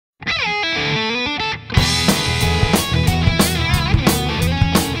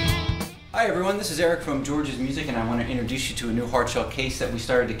this is Eric from George's Music, and I want to introduce you to a new hardshell case that we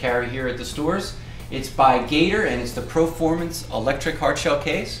started to carry here at the stores. It's by Gator, and it's the Proformance electric hardshell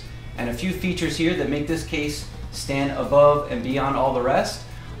case. And a few features here that make this case stand above and beyond all the rest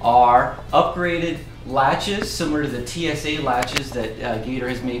are upgraded latches, similar to the TSA latches that Gator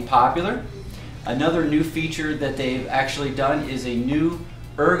has made popular. Another new feature that they've actually done is a new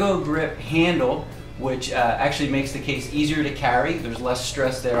ergo grip handle, which actually makes the case easier to carry. There's less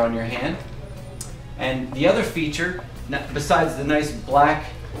stress there on your hand. And the other feature, besides the nice black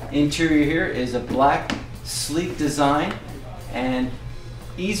interior here, is a black sleek design, and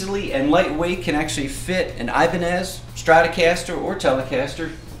easily and lightweight can actually fit an Ibanez, Stratocaster, or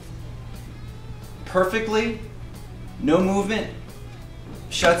Telecaster perfectly. No movement,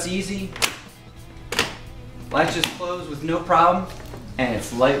 shuts easy, latches close with no problem, and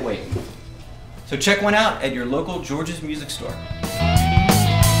it's lightweight. So check one out at your local George's Music store.